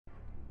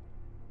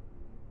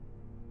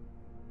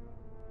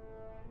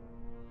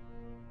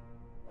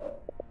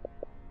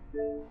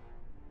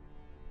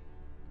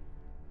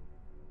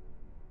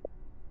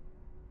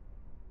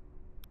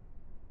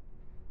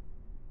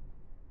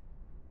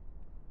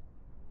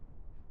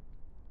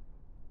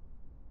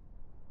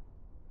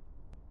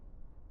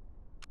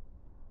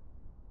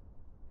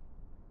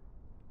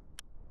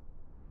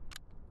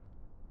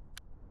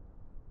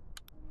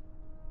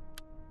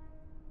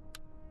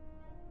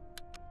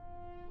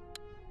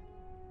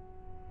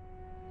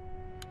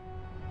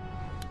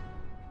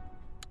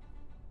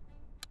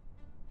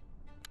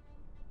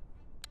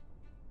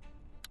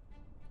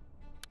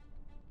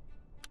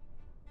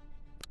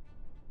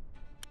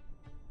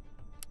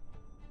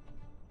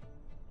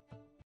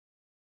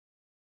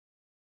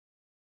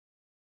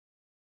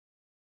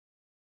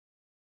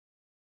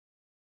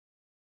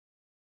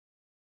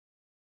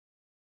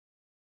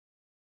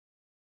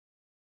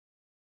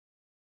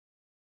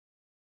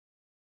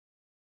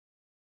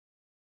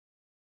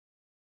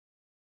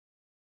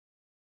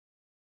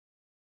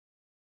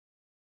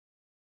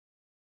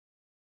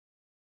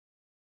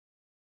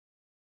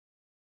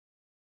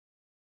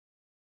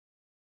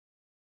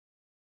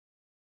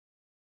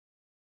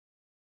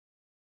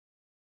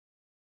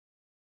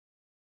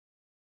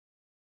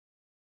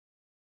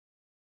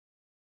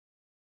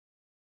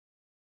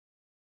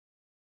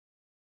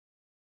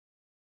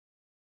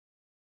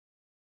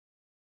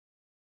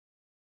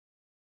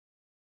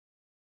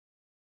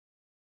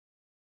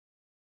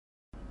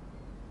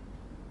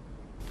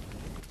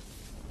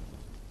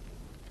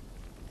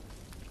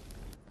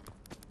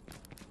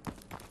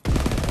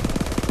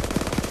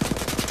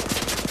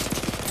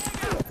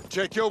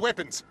Check your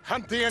weapons.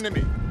 Hunt the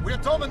enemy. We're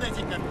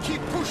dominating them.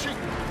 Keep pushing.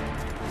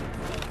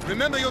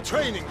 Remember your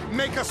training.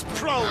 Make us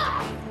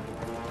proud.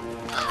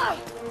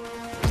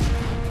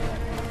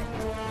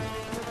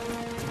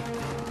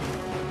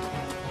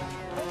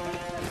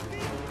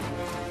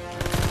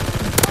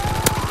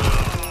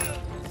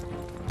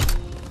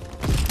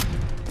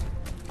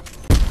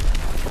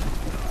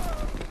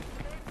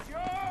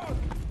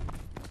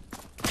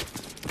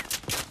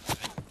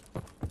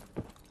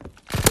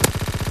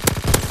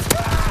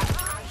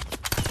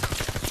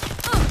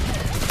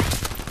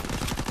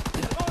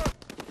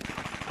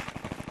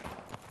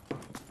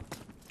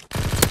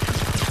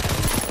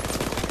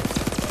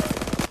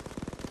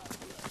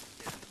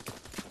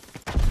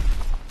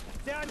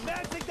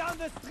 Down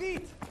the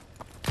street!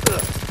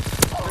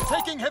 We're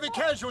taking heavy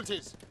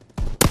casualties!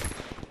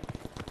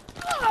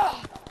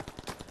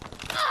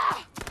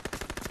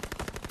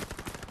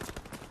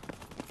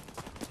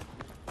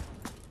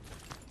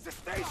 The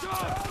station!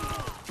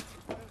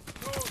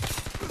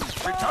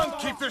 We can't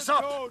keep this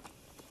up!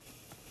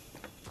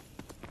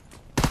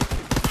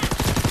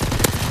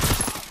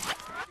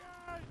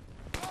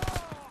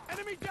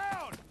 Enemy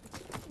down!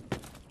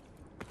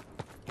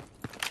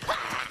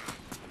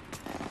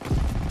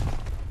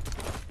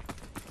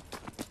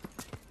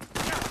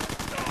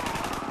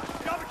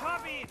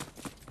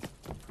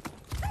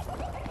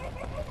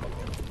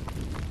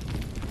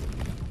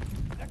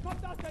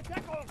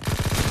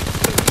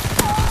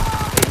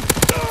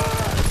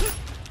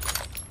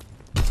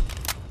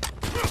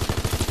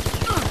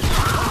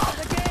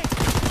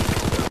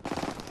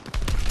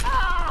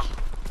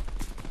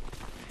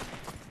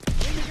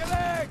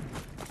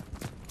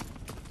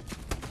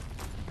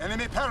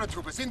 Enemy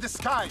paratroopers in the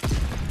sky!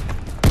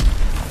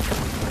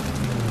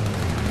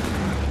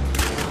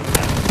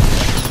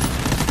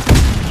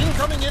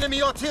 Incoming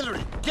enemy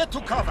artillery! Get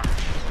to cover!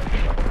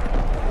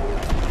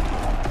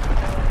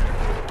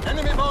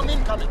 Enemy bomb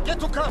incoming! Get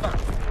to cover!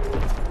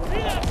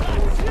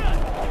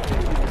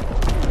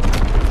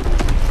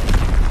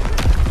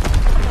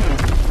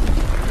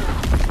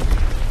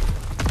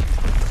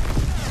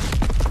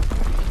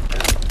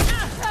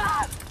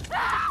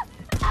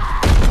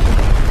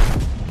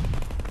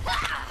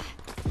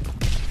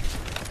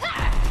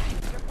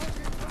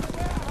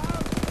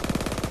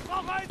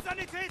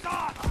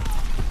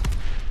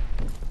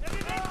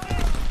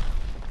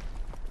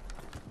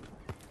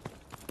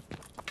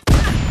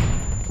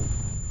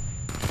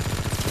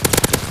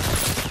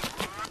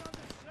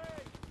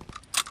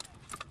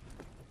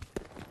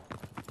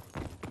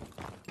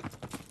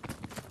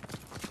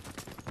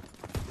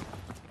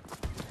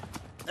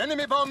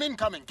 Enemy bomb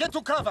incoming! Get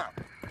to cover!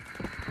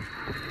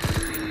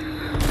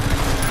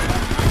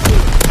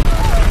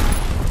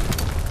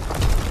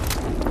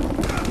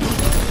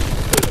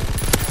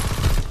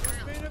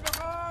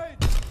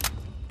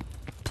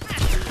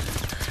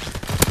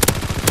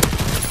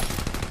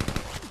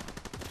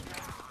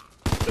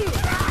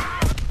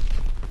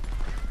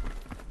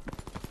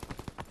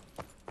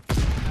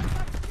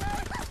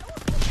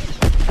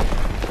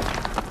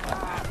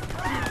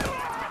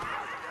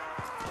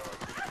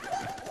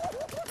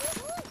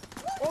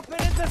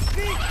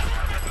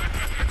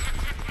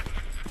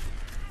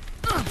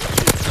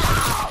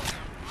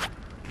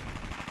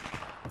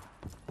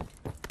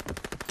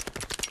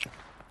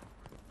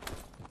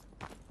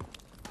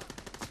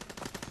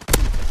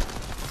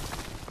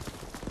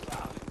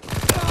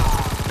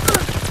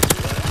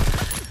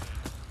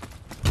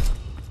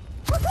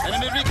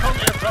 Enemy recon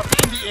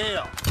aircraft in the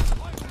air.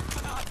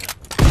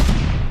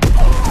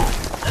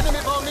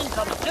 Enemy bomb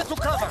incoming. Get to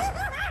cover.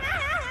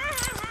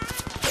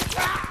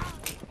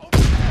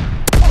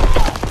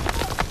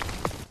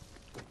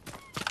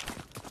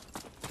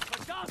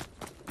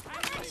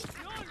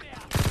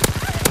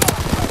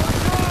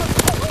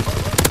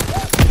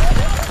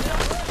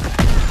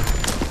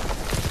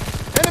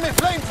 Enemy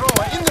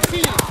flamethrower in the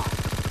field.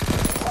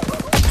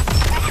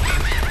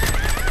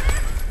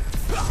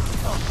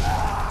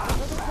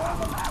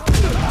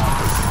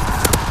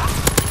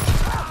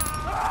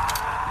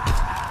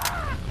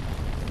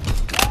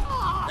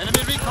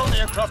 Enemy recon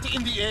aircraft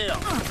in the air.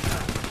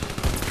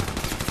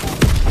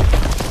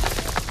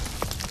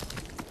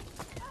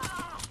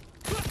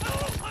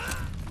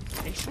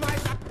 Ich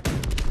schmeiß ab!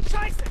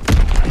 Scheiße!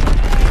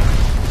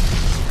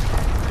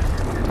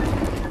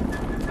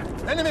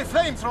 Enemy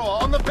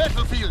flamethrower on the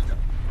battlefield.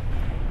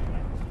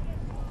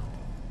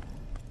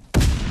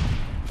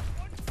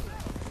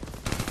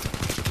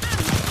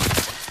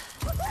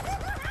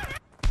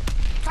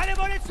 Keine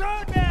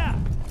Munition mehr!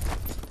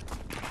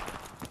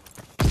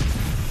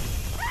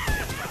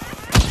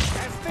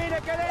 Er ist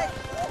niedergelegt!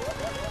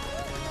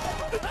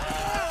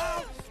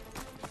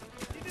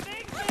 Die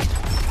bewegen sich!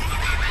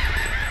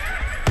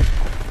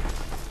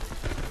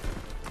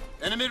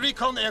 Enemy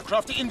recon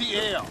aircraft in the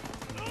air.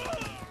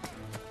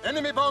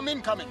 Enemy bomb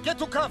incoming. Get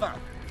to cover.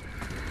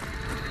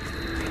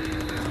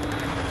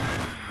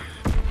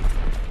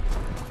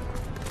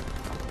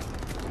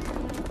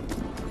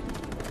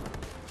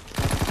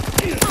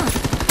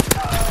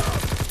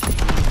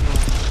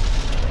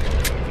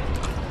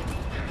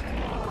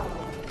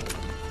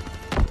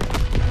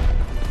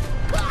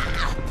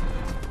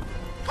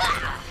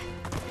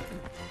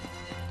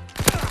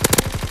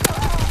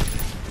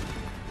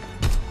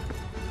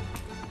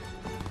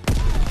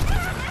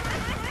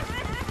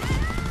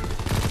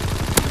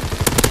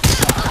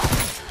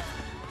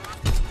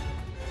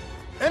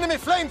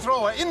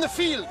 flamethrower in the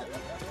field!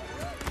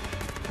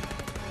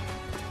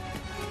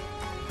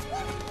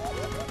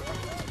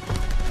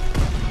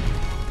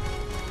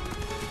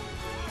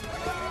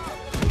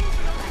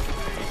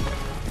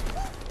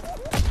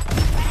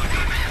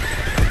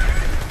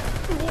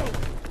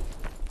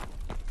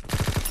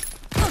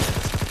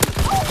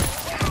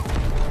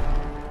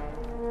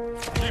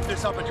 Keep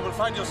this up and you will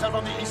find yourself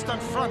on the Eastern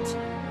Front.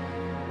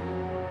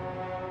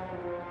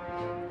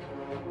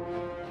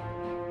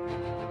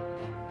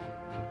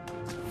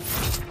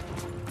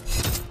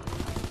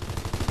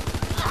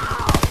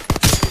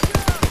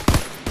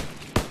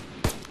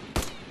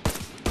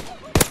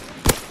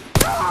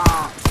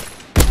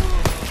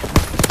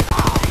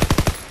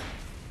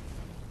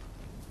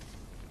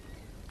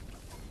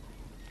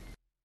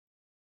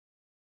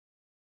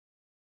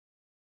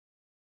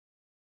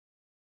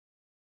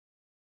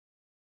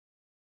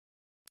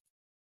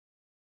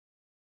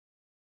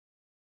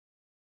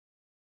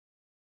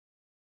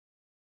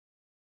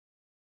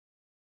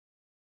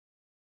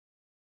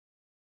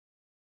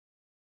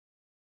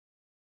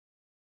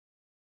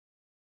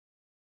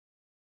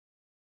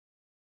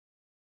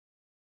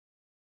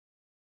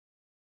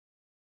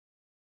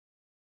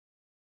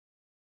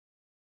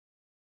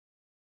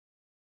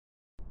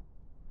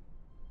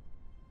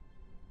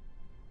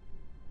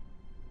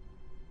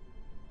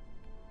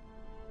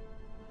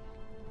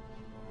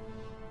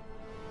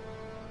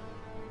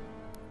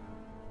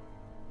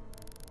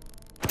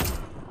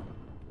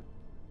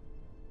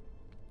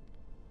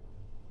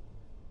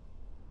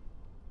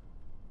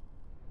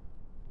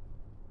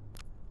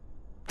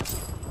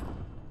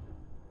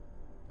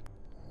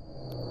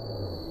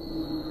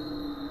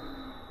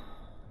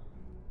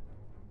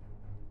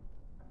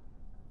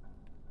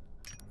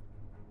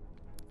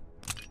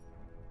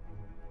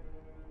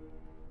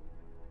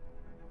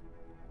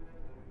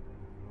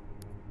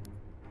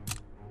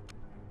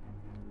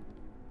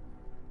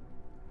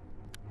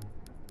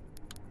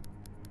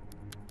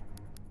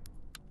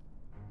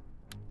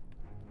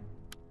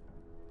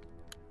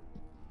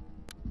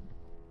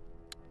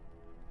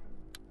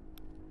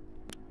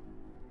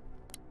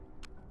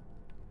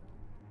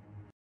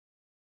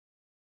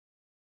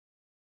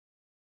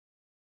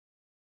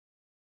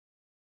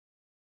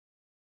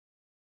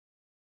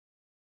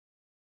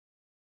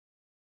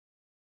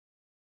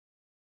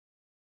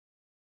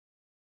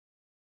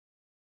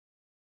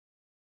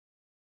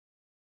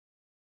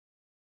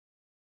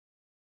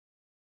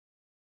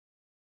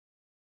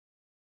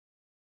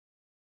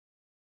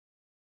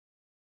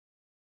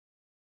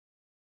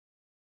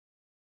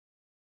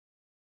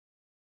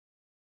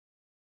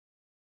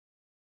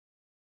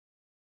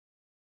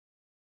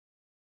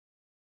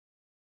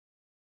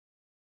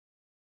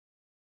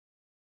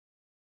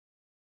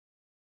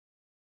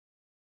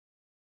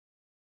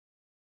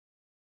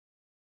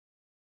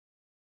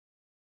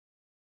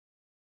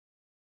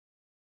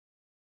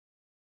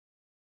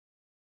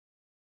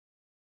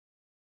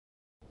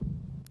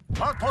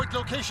 Hardpoint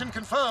location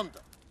confirmed.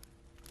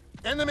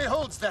 Enemy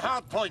holds the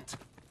hardpoint.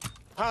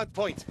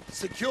 Hardpoint.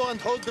 Secure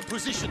and hold the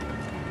position.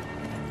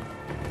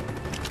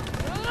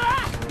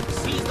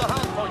 Seize the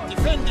hardpoint.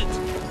 Defend it.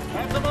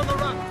 Have them on the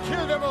run.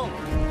 Kill them all.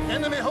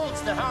 Enemy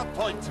holds the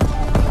hardpoint.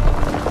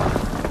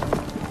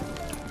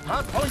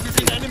 Hardpoint is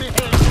in enemy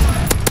hands.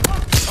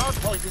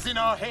 Hardpoint is in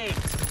our hands.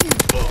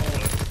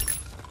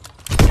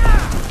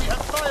 We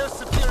have fire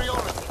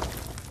superiority.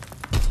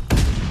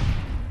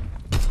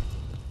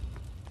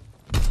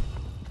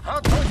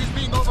 Hardpoint is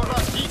being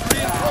overrun. Need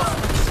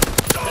reinforcements.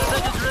 Their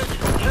package ready.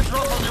 Get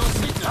drop on your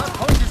seat.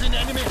 Hardpoint is in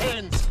enemy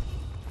hands.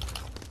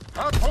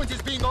 Hardpoint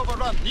is being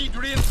overrun. Need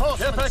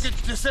reinforcements. Care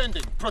package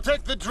descending.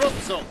 Protect the drop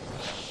zone.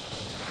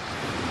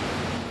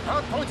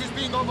 Hardpoint is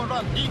being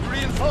overrun. Need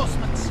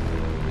reinforcements.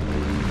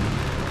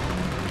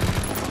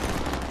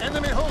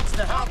 Enemy holds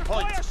the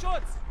hardpoint.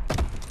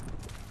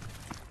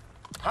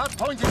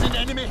 Hardpoint is in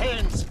enemy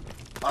hands.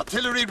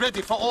 Artillery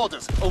ready for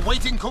orders.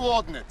 Awaiting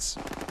coordinates.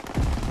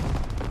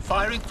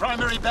 Firing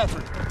primary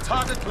battery.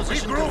 Target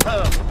position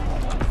confirmed.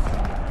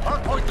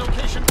 Hardpoint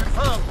location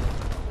confirmed.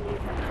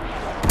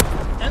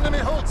 Enemy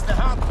holds the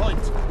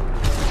hardpoint.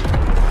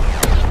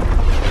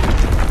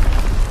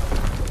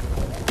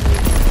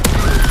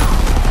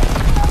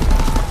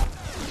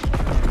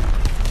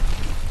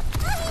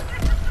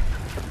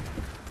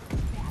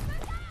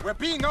 We're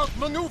being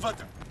outmaneuvered.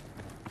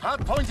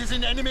 Hardpoint is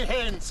in enemy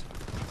hands.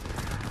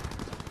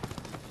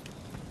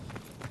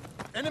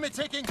 Enemy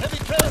taking heavy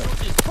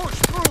casualties. Push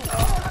through.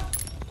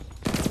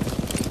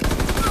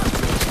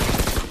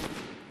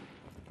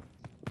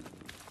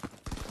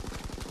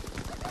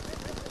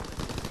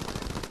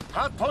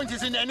 Hardpoint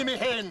is in enemy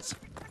hands.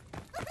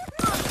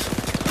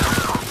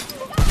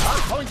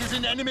 Hardpoint is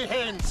in enemy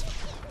hands.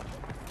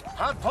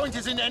 Hardpoint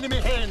is in enemy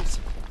hands.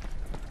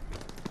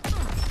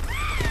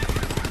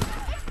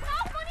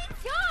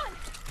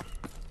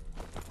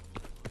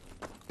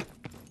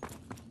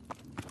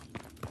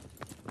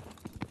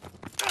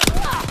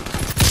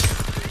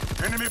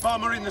 Enemy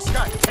bomber in the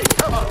sky. Take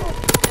cover.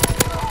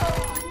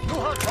 New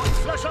hardpoint.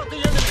 Flush out the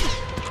enemy.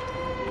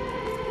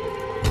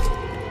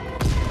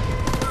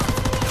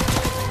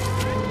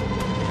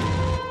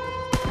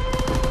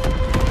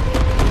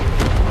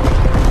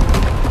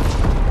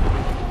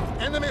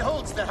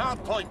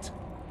 point.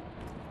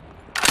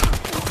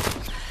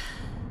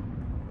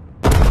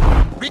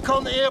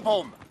 Recon air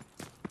bomb.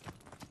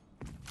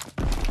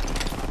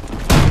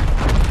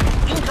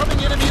 Incoming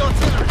enemy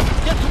artillery.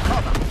 Get to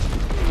cover.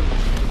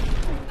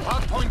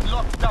 Hardpoint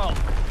locked down.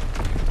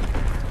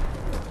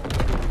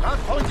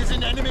 Hardpoint is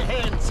in enemy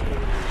hands.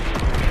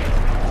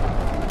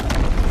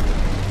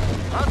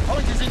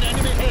 Hardpoint is in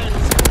enemy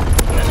hands.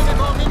 Enemy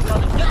bomb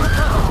incoming. Get to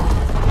cover.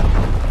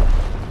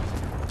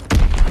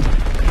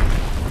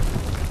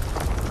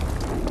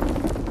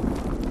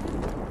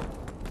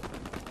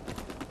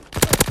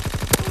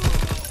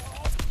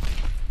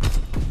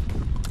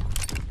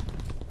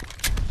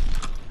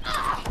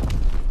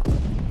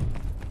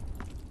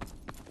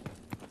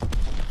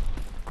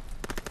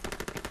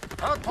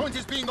 Hardpoint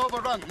is being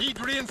overrun. Need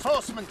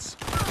reinforcements.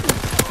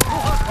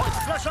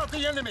 Hardpoint, flush out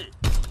the enemy.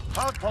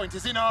 Hardpoint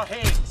is in our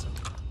hands.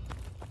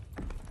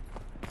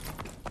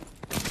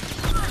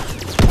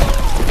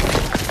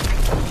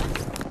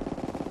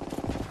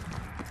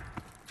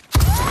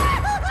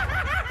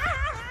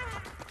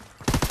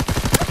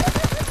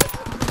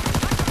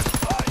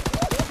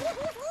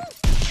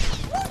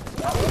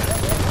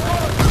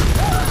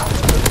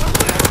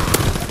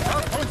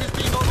 Hardpoint is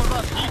being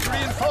overrun. Need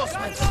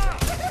reinforcements.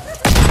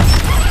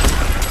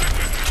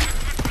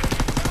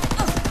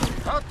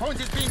 Hardpoint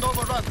is being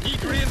overrun.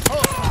 Need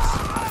reinforcements.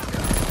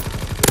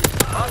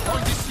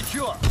 Hardpoint is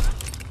secure.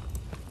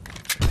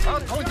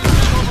 Hardpoint is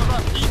being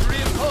overrun. Need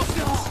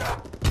reinforcements.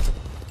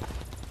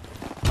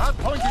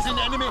 Hardpoint is in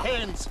enemy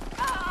hands.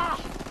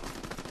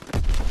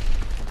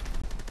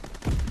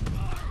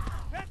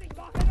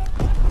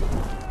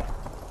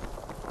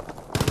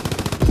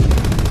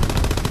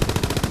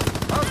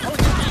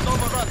 Hardpoint is being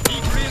overrun.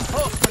 Need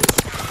reinforcements.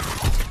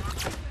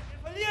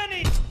 Verlier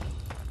nicht!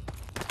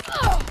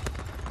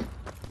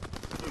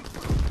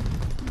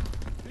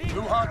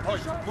 New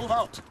hardpoint. Move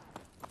out.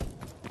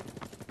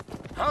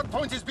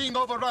 Hardpoint is being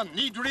overrun.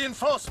 Need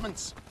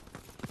reinforcements.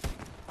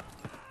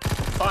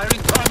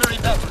 Firing primary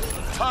battery.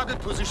 Target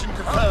position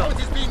confirmed. Hardpoint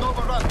is being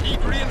overrun.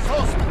 Need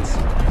reinforcements.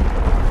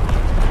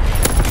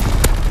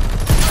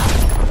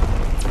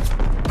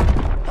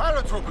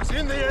 Paratroopers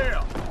in the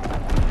air.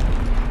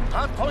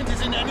 Hardpoint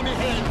is in enemy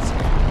hands.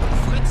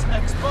 Fritz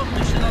X-bomb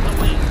mission on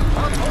the way.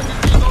 Hardpoint is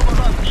being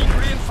overrun. Need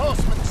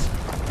reinforcements.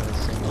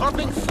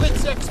 Dropping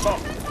Fritz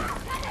X-bomb.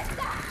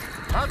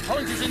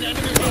 Hardpoint is in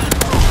enemy hands.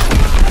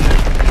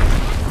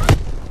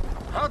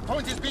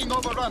 Hardpoint is being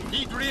overrun.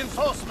 Need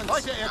reinforcements.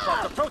 Fighter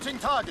aircraft approaching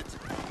target.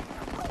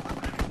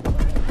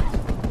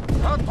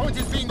 Hardpoint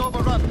is being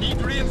overrun.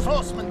 Need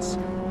reinforcements.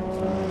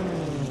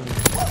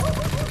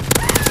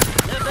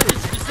 Air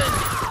baggage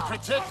descending.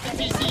 Protect the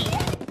TC.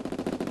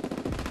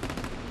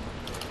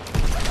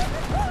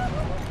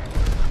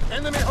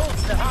 Enemy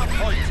holds the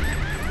hardpoint.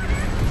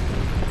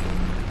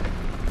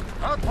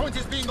 Hardpoint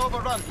is being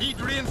overrun.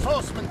 Need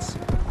reinforcements.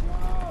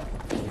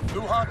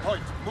 New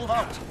hardpoint. Move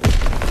out.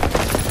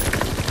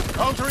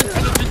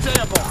 Counterintelligence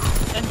airborne.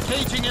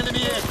 Engaging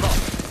enemy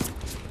aircraft.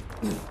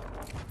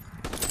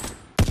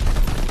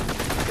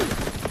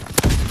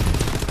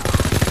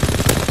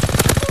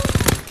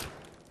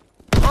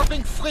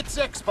 Dropping Fritz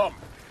X-bomb.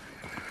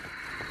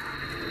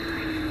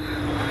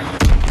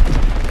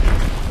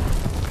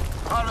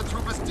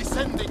 Paratroopers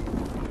descending.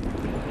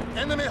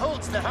 Enemy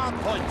holds the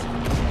hardpoint.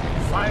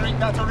 Firing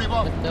battery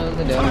one.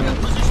 Target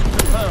position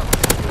confirmed.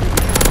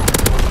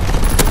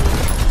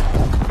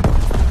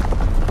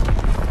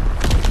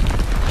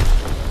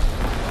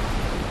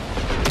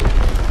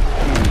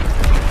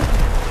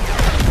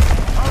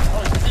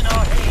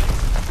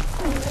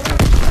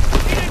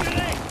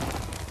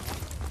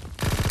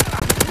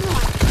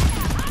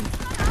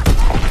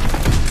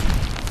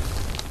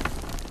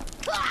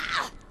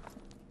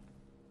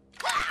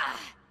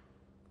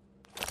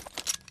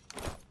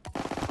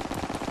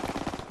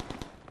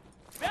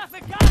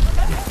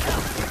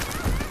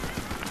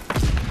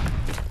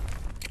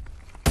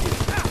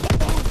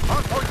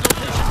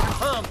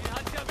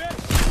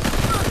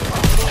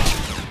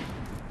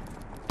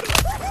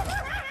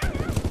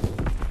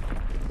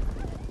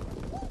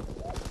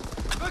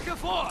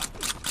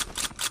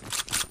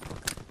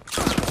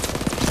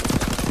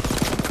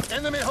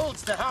 Enemy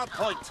holds the hard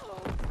point.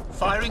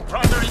 Firing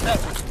primary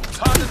battery.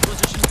 Target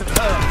position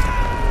confirmed.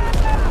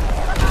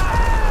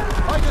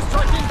 Fighter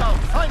strike inbound.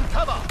 Find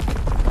cover.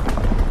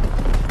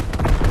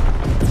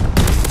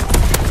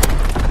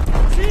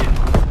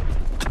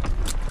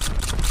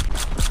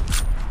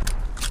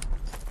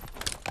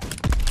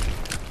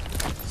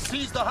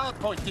 Seize the hard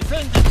point.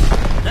 Defend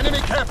it.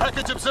 Enemy care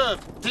package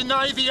observed.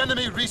 Deny the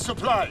enemy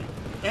resupply.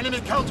 Enemy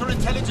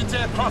counterintelligence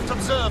aircraft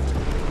observed.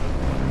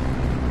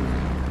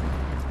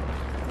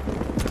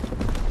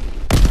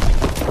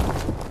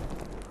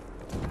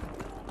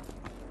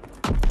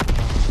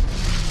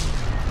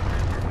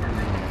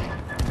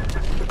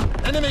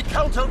 Enemy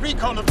counter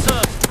recon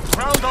observed.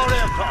 Ground our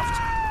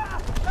aircraft.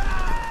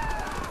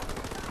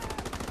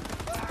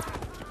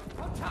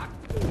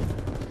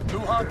 New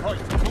hard point.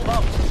 Move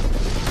out.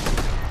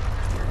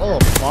 Oh,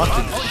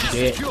 fucking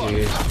shit,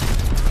 dude.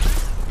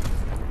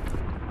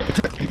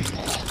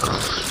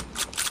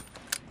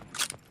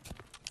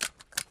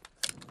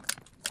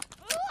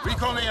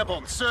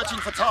 airborne, searching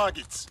for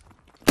targets.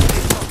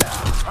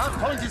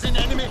 Hardpoint is in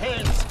enemy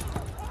hands.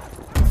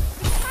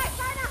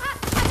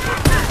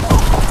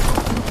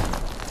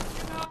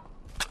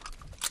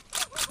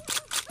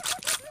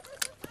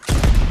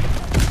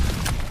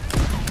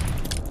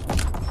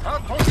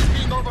 Hardpoint is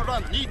being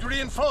overrun. Need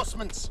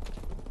reinforcements.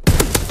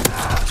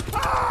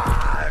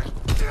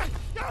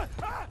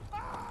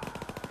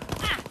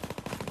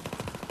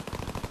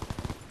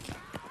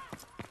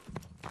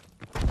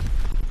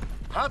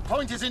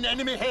 Hardpoint is in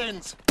enemy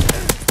hands.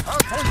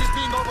 Hardpoint is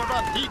being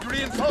overrun. Need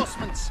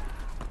reinforcements.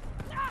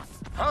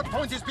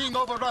 Hardpoint is being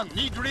overrun.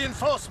 Need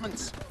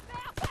reinforcements.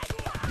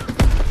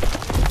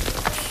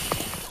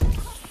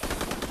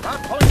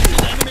 Hardpoint is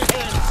in enemy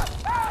hands.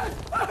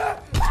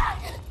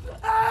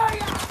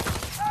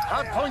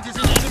 Hardpoint is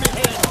in enemy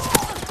hands.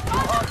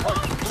 Move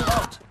hardpoint. Move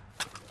out.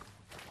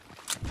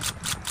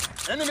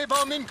 Enemy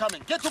bomb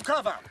incoming. Get to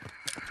cover.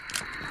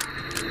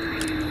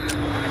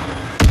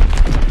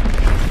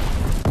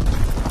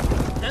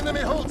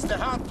 Enemy holds the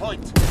hard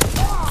point.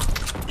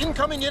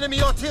 Incoming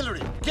enemy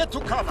artillery. Get to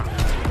cover.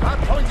 Hard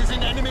point is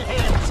in enemy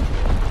hands.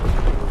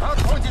 Hard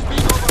point is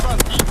being overrun.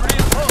 Need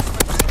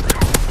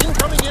reinforcements.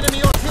 Incoming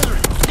enemy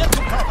artillery. Get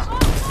to cover.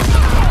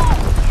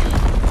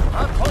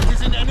 Hard point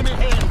is in enemy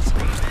hands.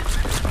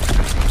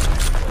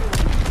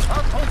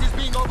 Hard point is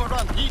being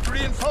overrun. Need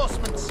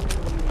reinforcements.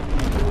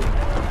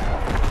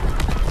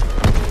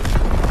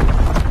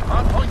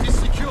 Hard point is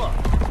secure.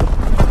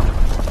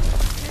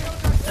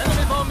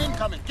 Enemy bomb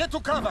incoming. Get to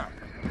cover.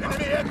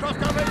 Enemy aircraft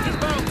carrier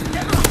inbound.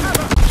 Get to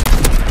cover.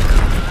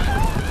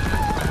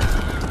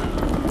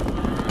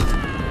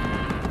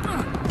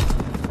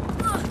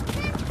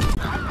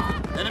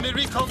 Enemy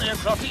recon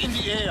aircraft in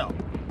the air.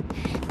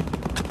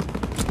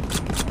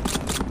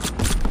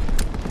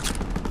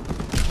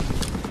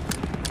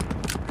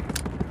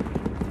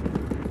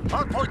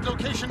 Hardpoint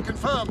location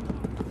confirmed.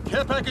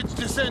 Care package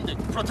descending.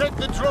 Protect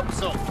the drop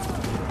zone.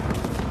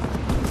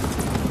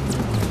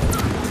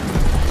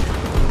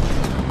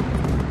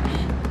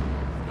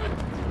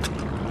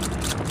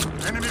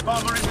 Enemy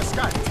bomber in the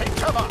sky. Take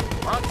cover.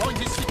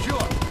 Hardpoint is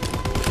secure.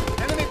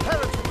 Enemy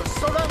paratroopers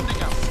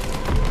surrounding us.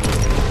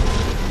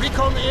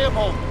 Recon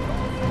airborne.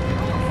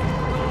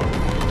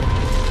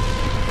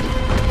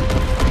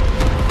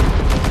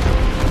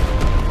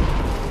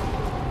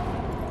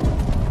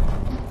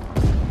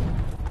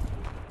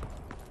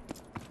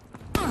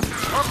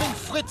 Dropping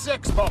Fritz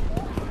X-bomb.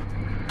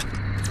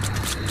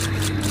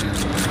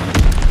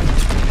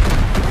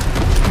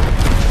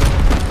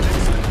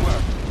 Excellent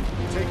work.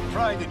 Take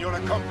pride in your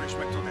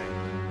accomplishment today.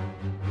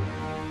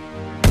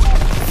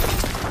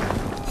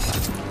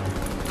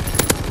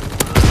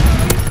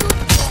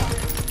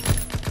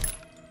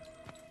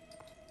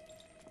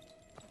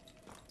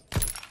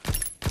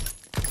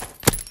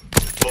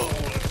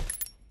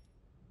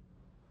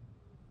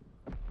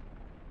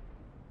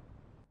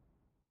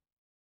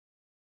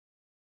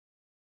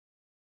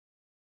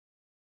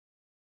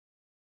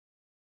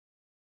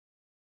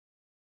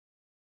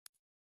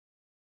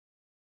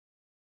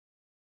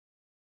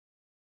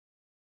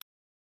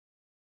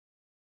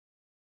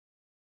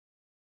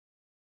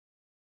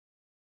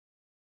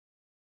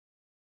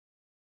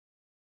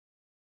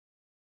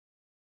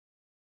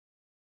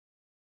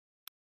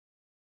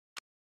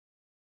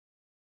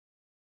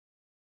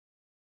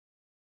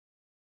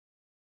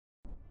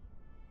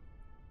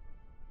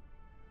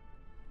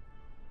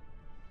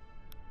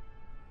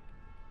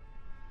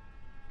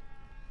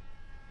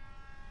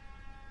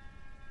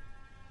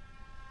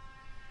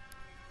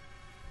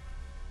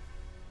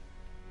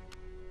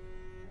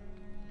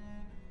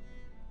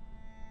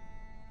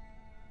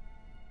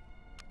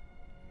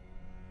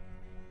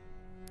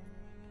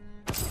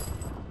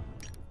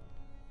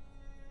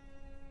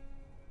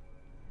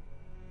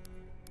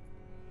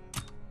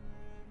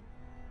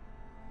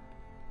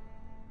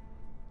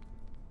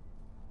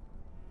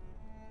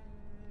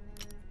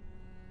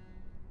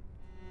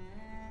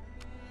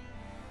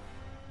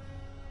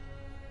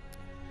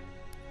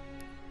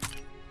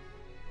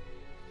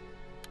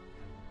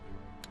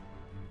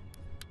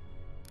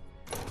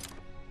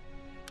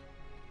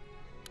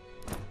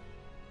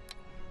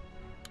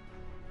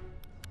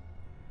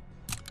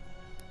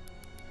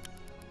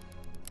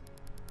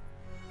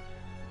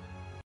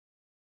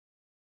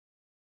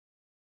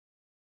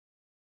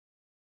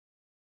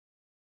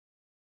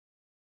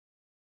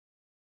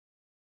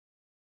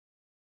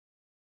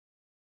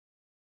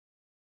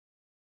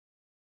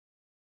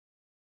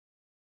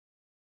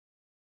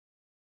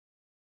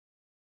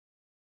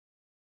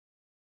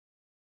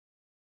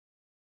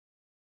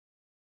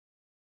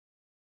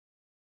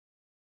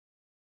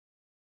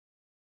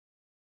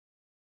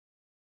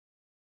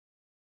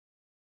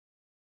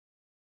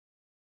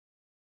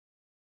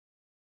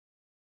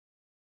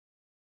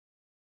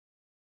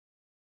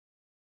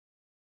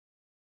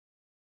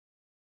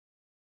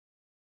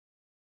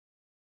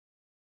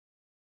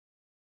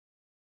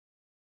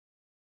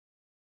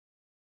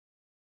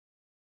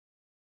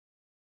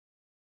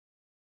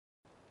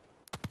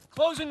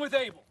 Closing with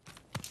Able.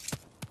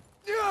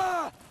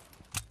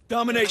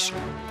 Domination.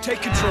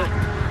 Take control.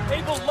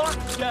 Able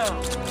locked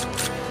down.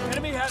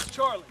 Enemy has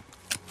Charlie.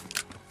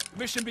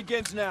 Mission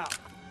begins now.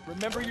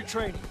 Remember your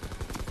training.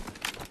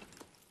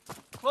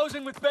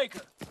 Closing with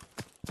Baker.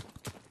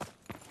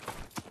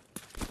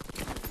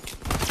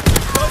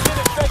 Closing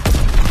at Baker.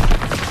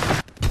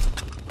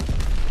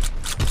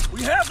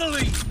 We have the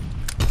lead.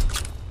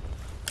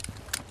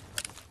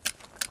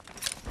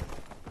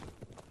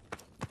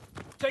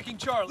 Taking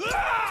Charlie.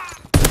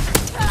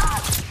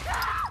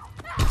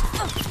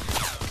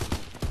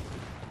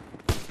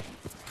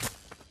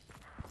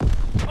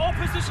 All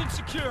positions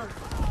secured.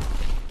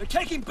 They're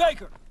taking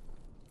Baker.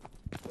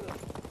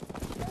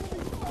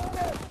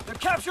 They're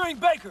capturing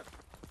Baker.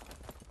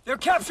 They're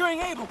capturing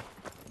Able.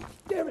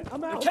 Damn it,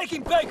 I'm out. They're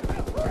taking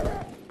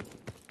Baker.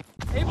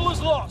 Able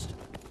is lost.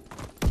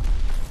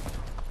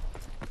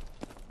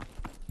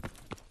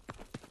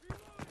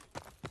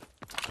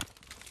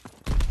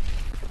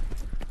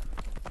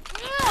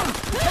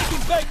 They're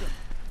taking Baker.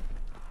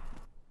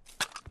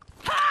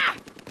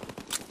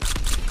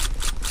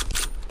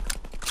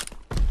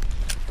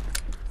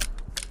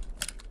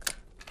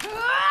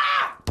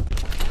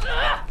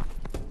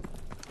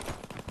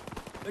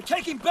 They're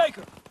taking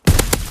Baker!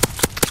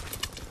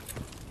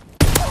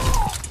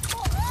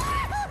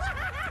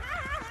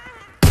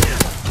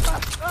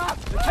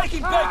 They're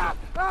taking Baker!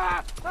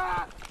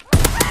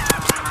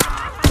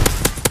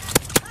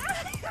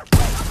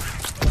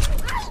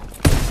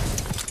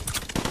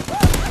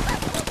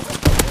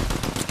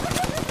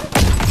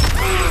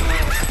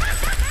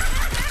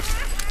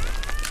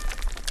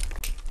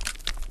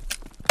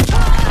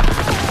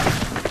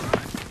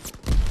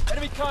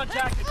 Enemy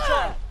contact at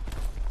Charlie.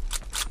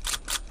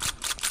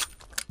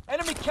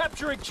 Enemy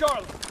capturing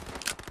Charlie.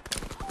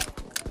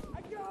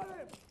 I got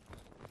him.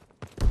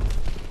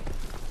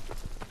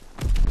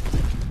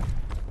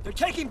 They're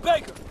taking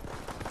Baker.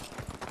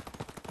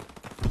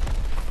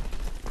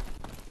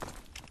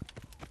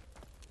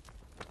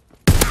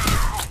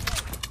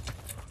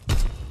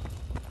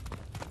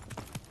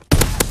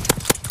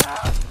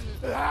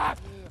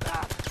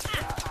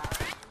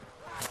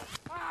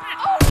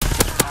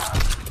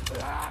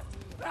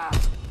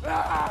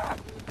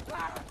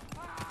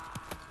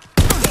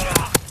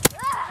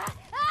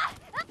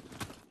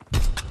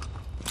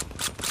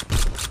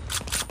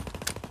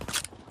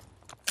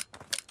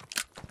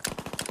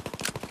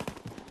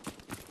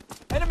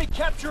 Enemy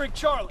capturing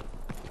Charlie.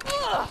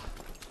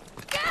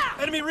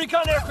 Enemy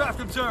recon aircraft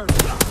observed.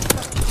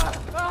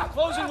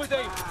 Closing with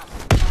Able.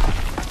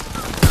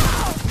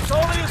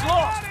 Charlie is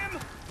lost.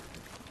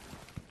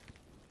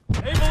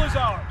 Able is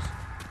ours.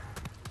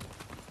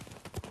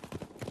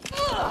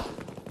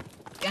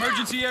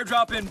 Emergency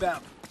airdrop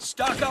inbound.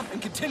 Stock up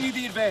and continue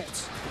the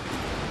advance.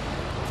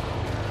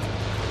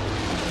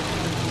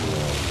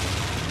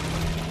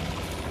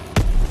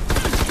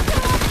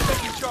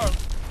 Taking Charlie.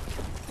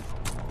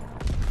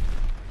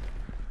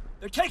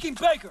 They're taking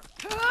Baker!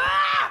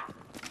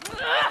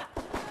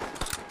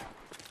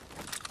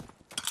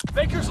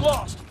 Baker's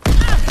lost!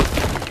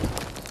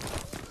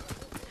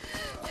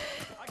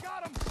 I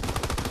got him.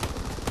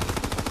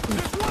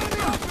 There's one in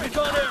the office.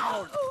 Recon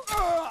airborne!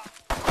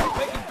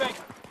 Taking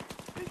Baker!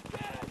 He's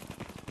dead.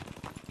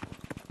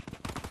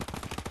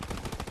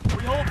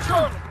 We hold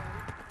Charlie!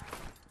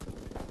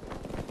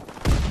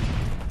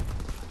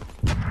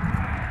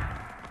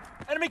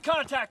 Enemy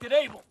contacted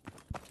Able!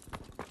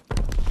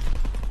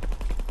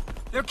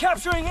 They're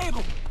capturing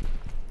Able!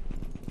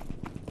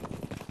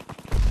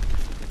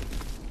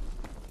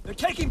 They're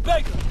taking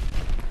Baker!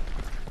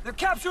 They're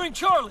capturing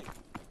Charlie!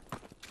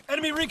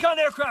 Enemy recon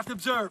aircraft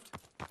observed!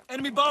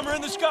 Enemy bomber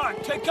in the sky!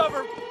 Take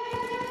cover!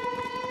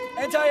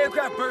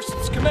 Anti-aircraft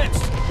bursts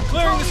commenced!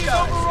 Clearing the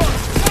skies!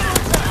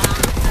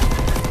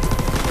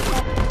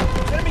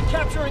 Enemy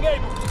capturing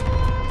Able!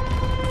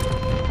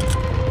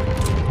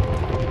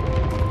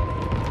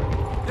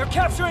 They're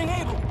capturing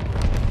Able!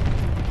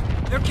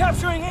 They're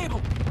capturing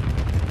Able!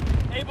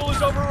 Able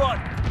is overrun.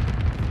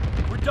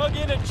 We're dug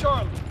in at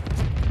Charlie.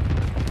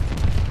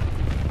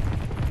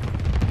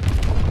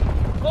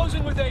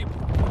 Closing with Able.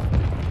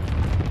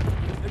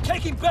 They're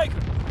taking Baker.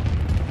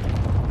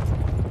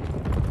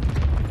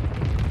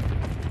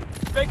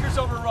 Baker's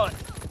overrun.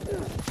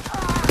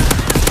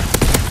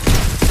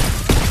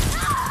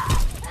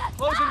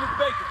 Closing with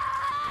Baker.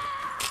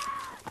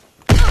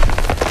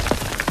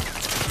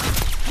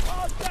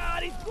 Oh,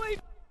 God, he's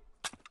bleeding.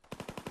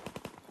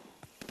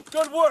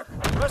 Good work.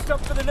 Rest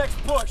up for the next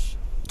push.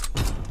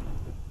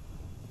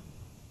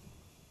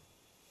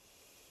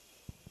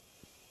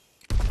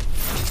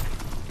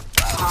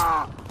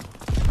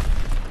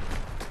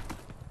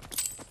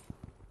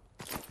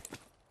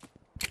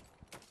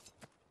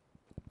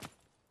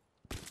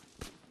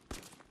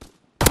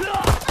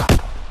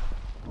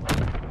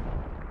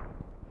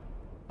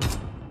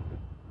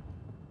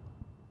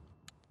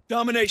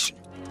 Domination.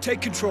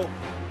 Take control.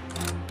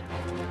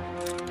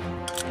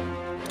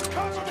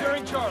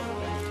 Securing Charlie.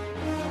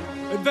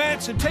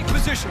 Advance and take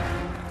position.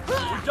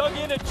 We're dug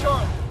in at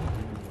Charlie.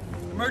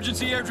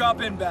 Emergency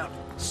airdrop inbound.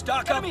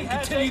 Stock up and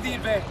continue the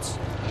advance.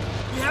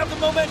 We have the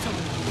momentum.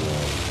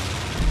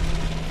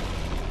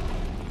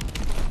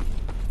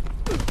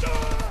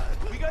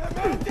 We got a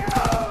man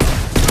down!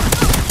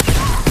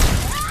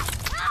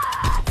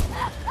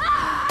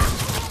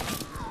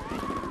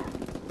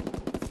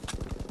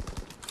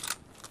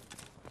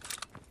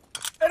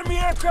 Enemy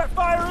aircraft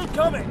fire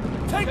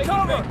incoming! Take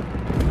cover!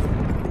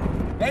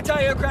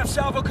 Anti-aircraft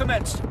salvo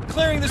commenced.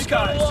 Clearing the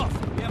skies.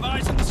 We have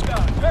eyes in the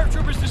sky.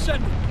 Paratroopers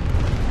descending.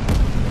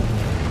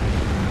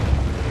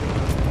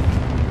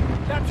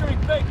 Capturing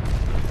Baker.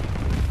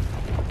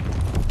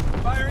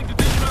 Firing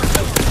division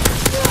artillery.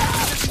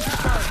 Position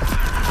confirmed.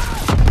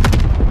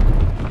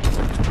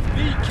 B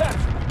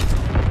captured.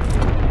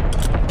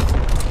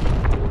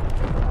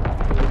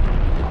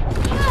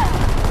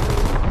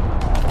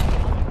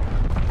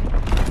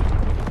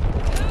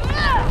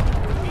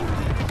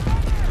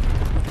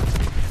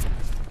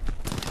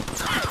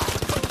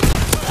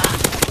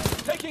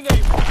 Taking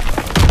aim.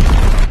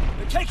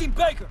 They're taking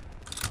Baker.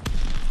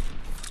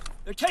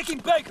 They're taking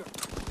Baker.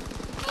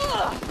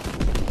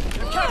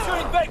 They're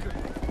capturing Baker.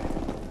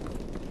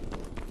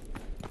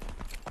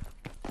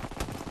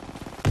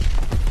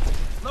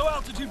 Low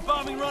altitude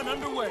bombing run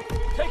underway.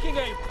 Taking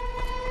aim.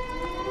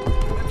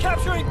 They're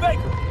capturing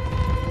Baker.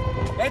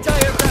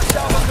 Anti-aircraft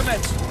salvo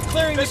commenced.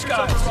 Clearing the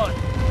skies. Overrun.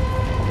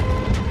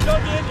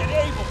 Dug in and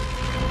able.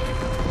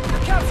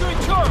 They're capturing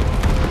Charlie.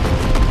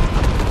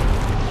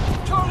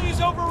 Charlie is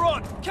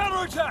overrun.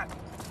 Counterattack.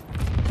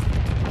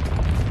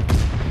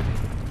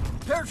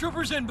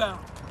 Paratroopers inbound.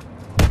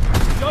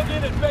 Dug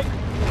in at Baker.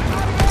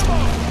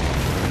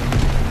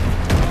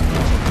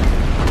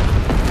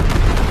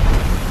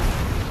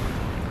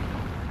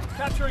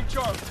 Capturing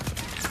Charlie.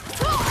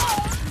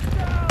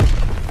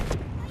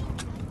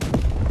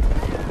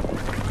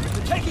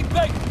 They're taking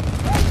Baker.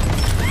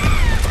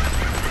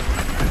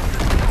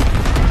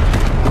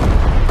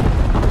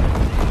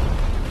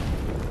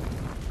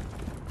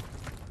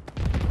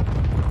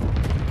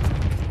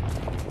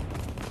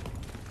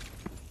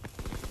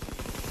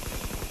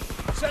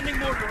 Sending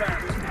mortar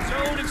rounds.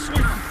 Zone and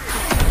sweep.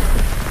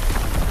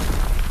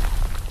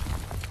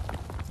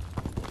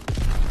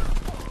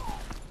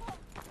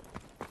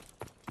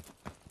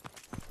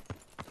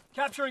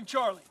 Capturing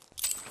Charlie.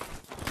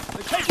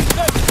 They're taking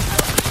Baker.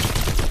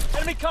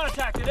 Enemy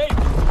contact at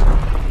Able.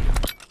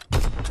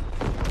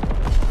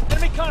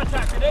 Enemy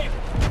contact at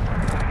Able.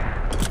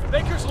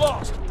 Baker's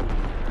lost.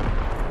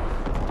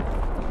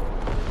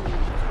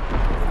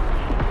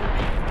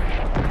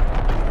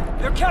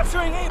 They're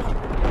capturing Able.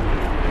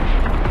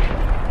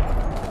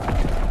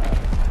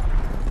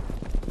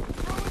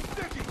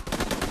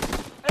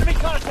 Enemy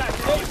contact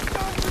at Able.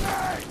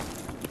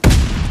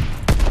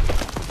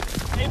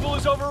 Able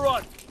is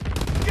overrun.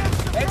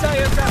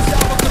 Anti-aircraft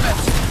salvo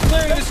commenced.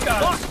 Clearing the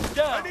skies.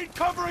 Down. I need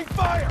covering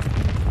fire!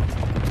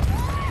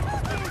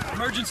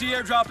 Emergency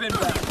airdrop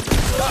inbound.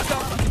 Stock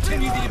up and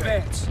continue the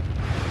advance.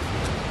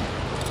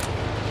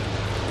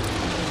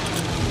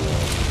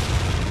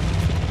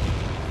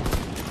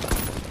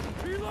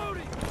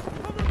 Reloading!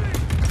 Cover me!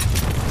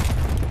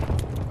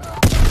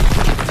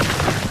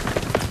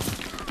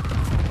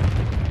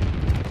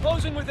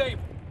 Closing with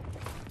Able.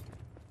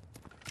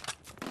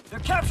 They're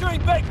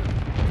capturing Baker.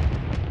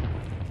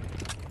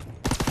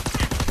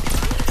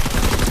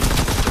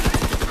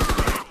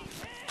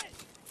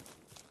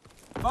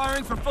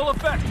 Firing for full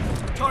effect.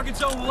 Target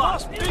zone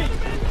lost. B.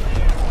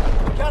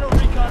 Counter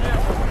recon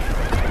airborne.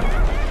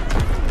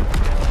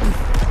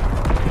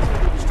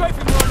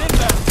 Strafing run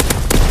inbound.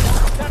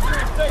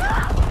 Capturing Baker.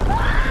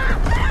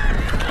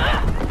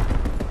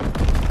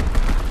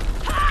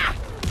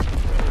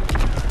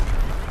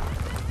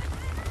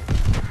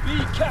 B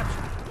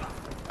captured.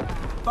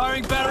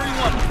 Firing battery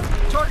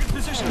 1. Target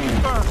position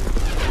confirmed.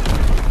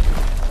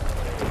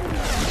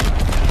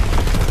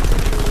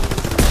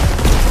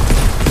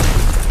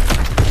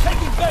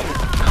 Taking Baker.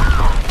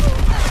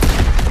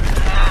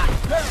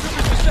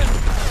 Paratroopers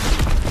descending.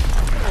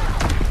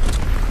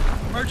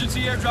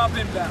 Emergency airdrop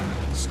inbound.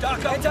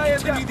 Stock up.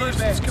 Anti-aircraft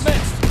bursts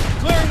commenced.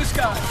 Clearing the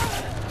skies.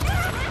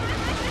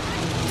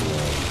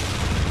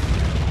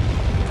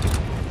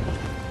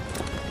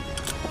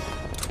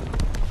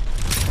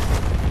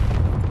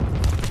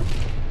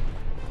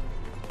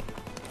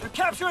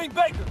 Capturing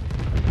Baker!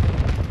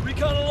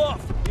 Recon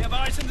aloft. We have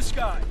eyes in the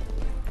sky.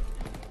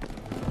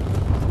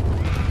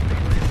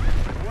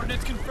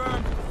 Coordinates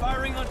confirmed.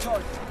 Firing on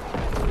target.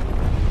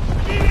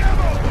 Need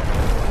ammo!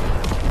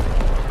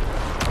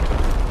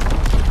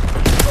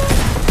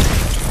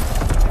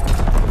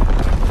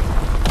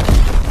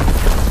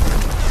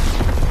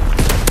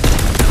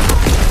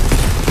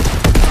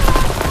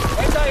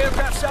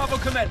 Anti-aircraft salvo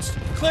commenced.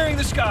 Clearing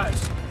the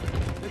skies.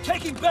 They're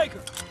taking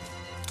Baker.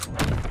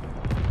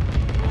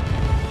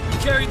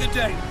 Carry the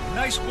day.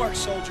 Nice work,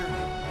 soldier.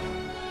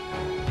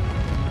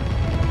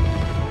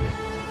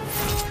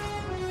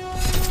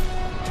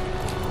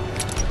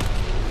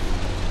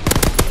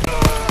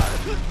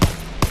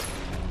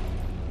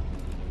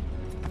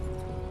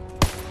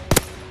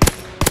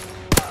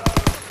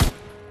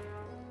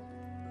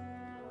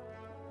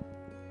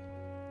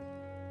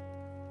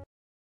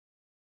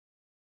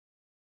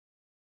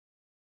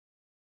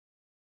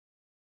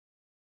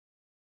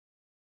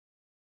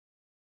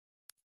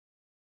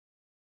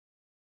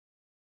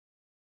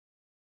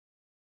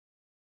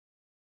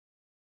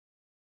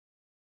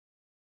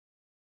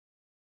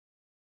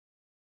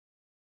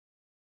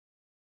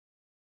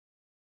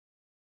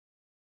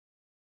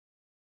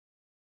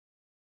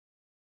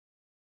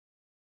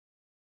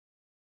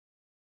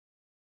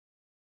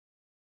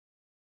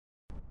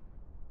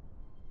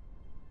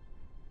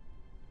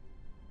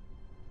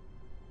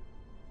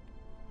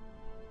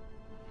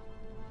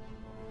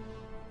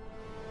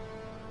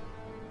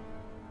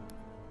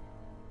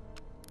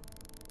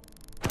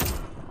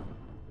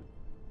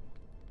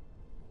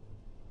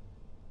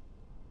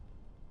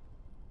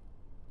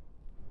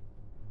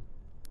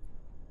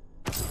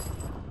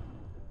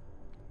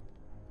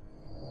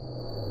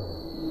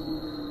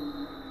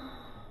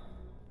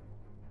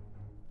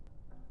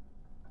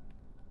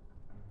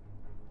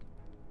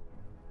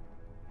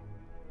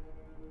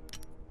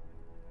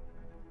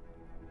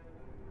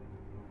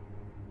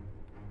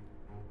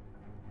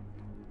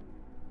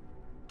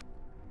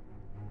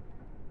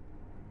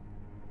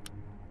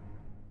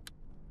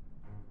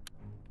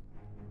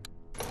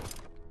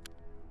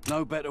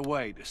 no better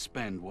way to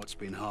spend what's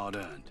been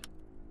hard-earned.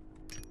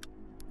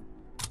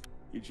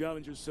 You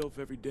challenge yourself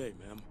every day,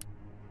 ma'am.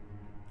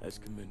 That's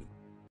commendable.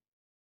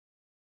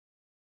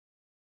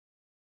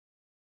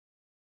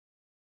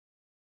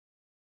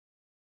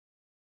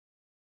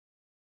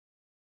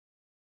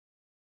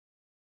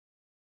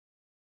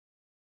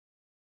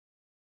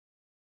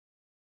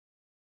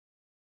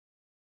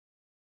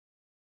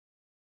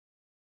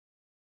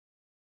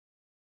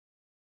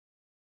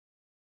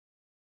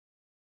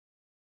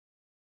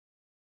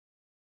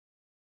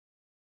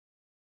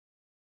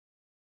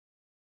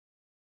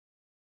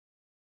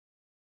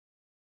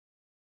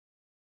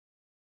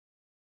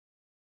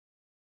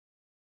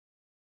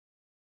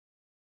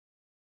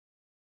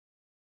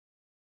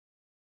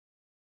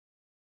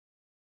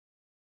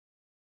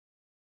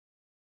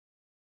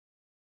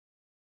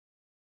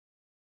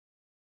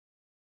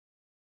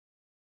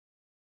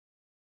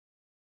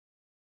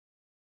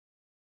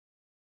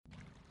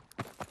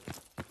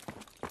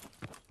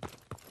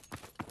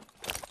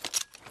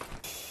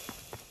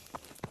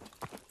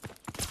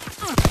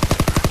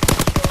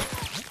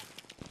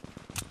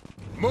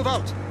 Move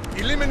out!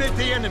 Eliminate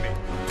the enemy!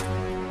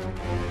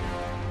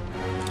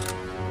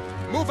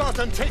 Move out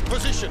and take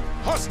position!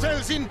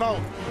 Hostiles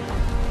inbound!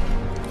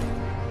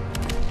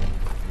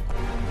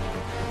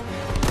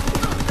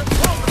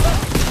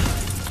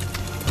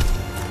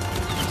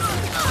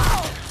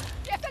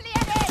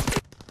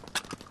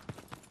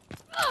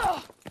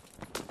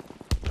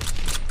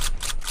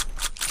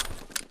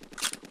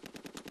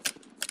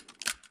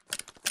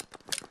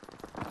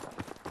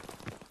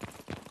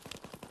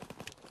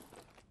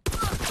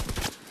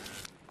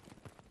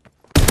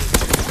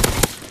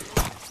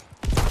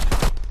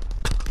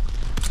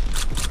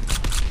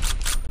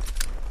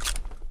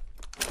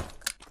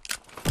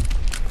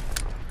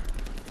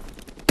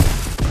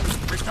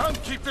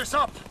 Can't keep this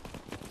up!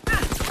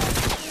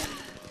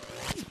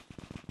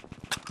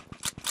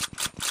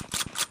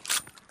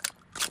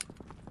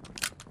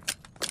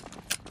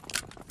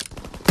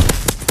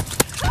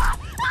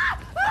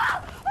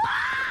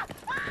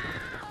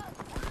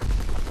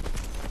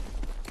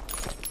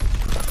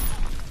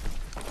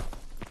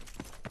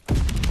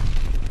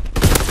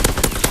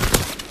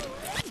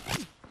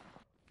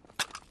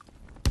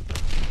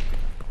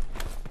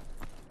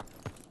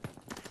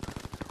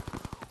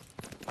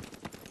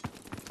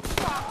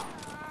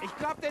 Ich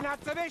glaub, den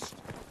hat's erwischt.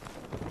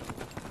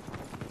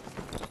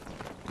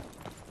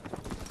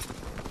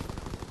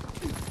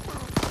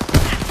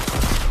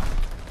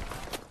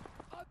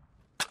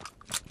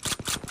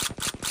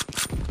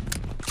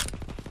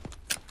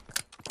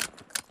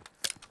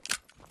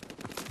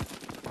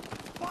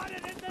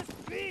 Spotted in the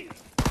speed!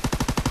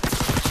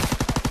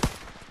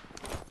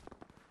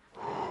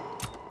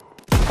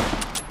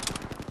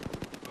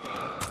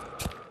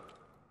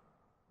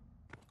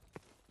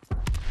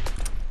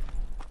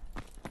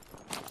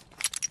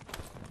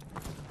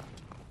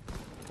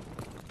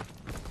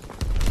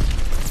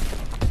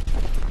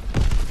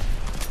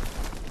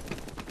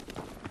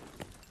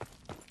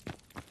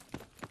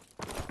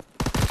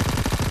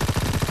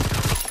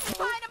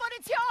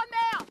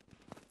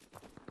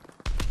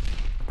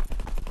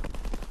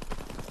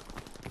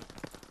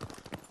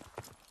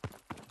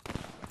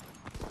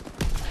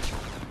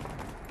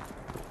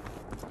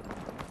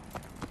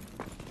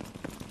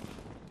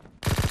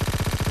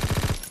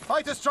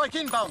 Fighter strike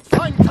inbound!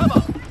 Find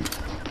cover!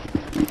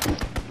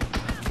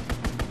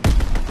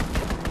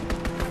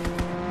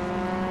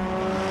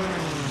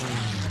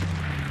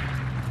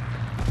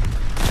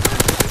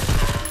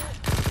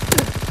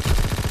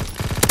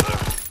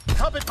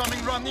 Carpet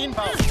bombing run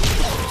inbound!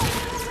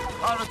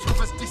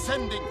 Paratroopers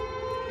descending!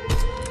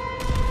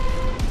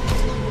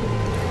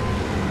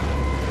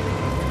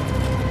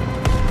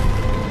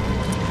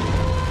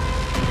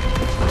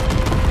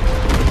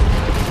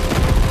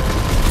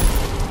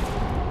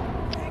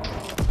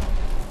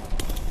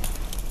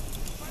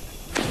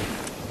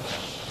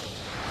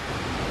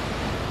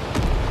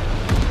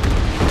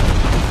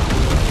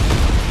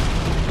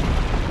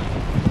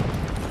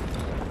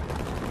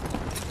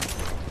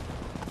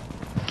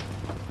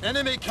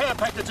 Enemy care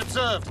package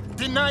observed.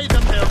 Deny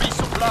them their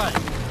resupply.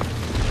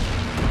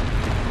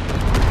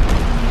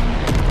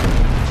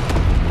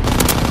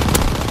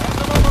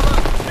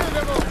 Kill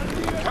them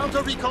all.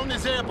 Counter recon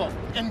is airborne.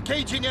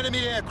 Engaging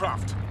enemy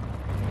aircraft.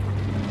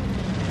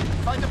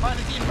 Fighter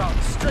pilot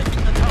inbound.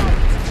 Strafing the target.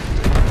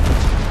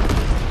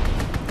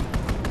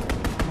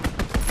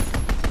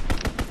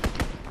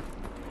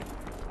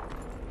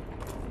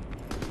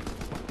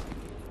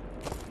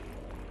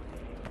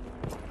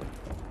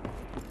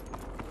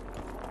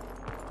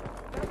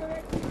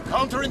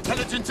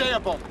 Counterintelligence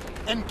airborne.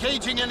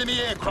 Engaging enemy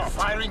aircraft.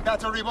 Firing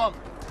battery 1.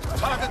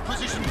 Target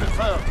position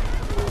confirmed.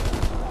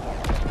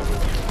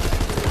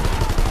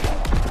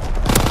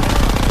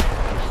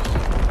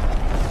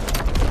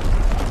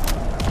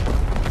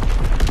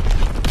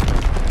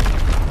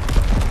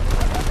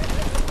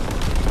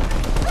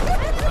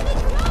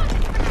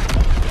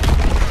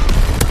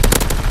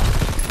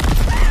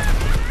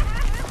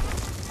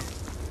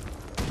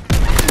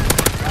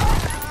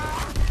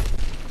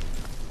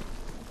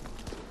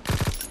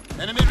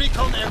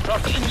 recon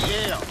aircraft in the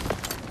air.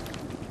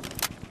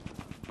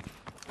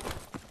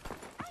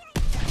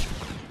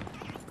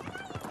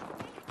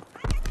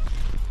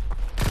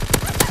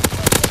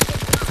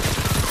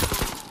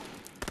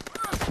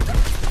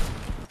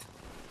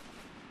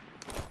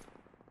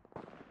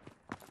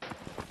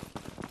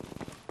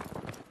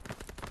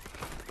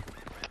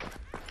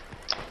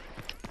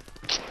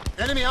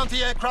 Enemy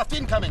anti-aircraft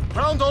incoming.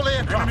 Ground all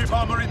aircraft. Enemy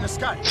bomber in the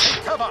sky.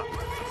 Take cover.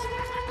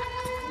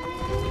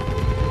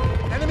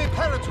 Enemy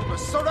paratroopers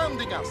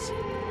surrounding us.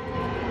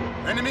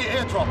 Enemy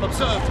airdrop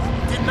observed.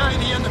 Deny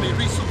the enemy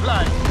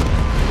resupply.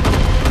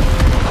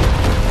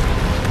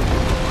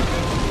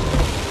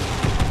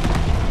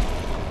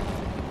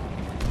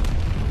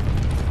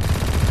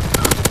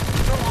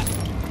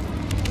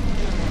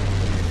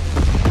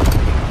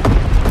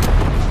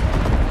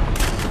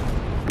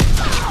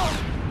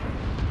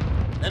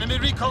 Enemy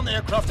recon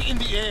aircraft in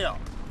the air.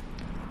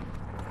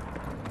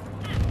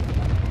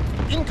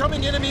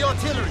 Incoming enemy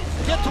artillery.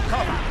 Get to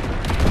cover.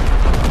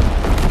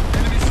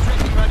 Enemy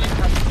strafing run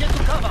incoming. Get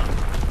to cover.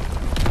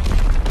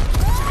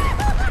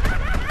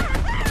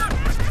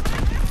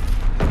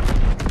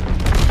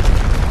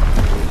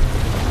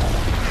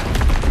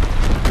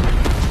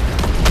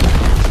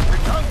 We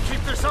can't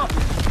keep this up.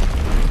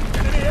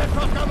 Enemy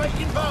aircraft cover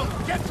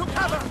inbound. Get to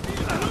cover.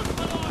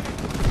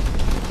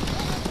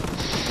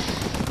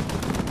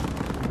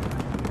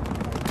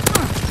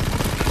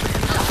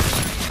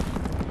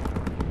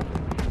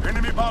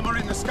 Enemy bomber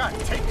in the sky.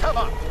 Take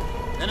cover.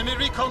 Enemy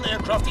recon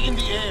aircraft in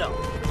the air.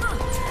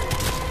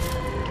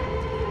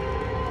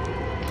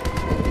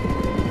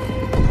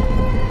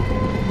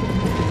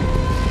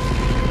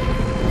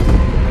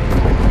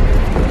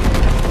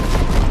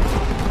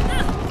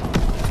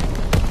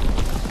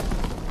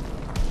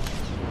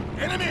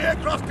 Enemy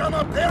aircraft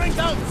gunner bearing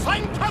down.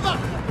 Find cover.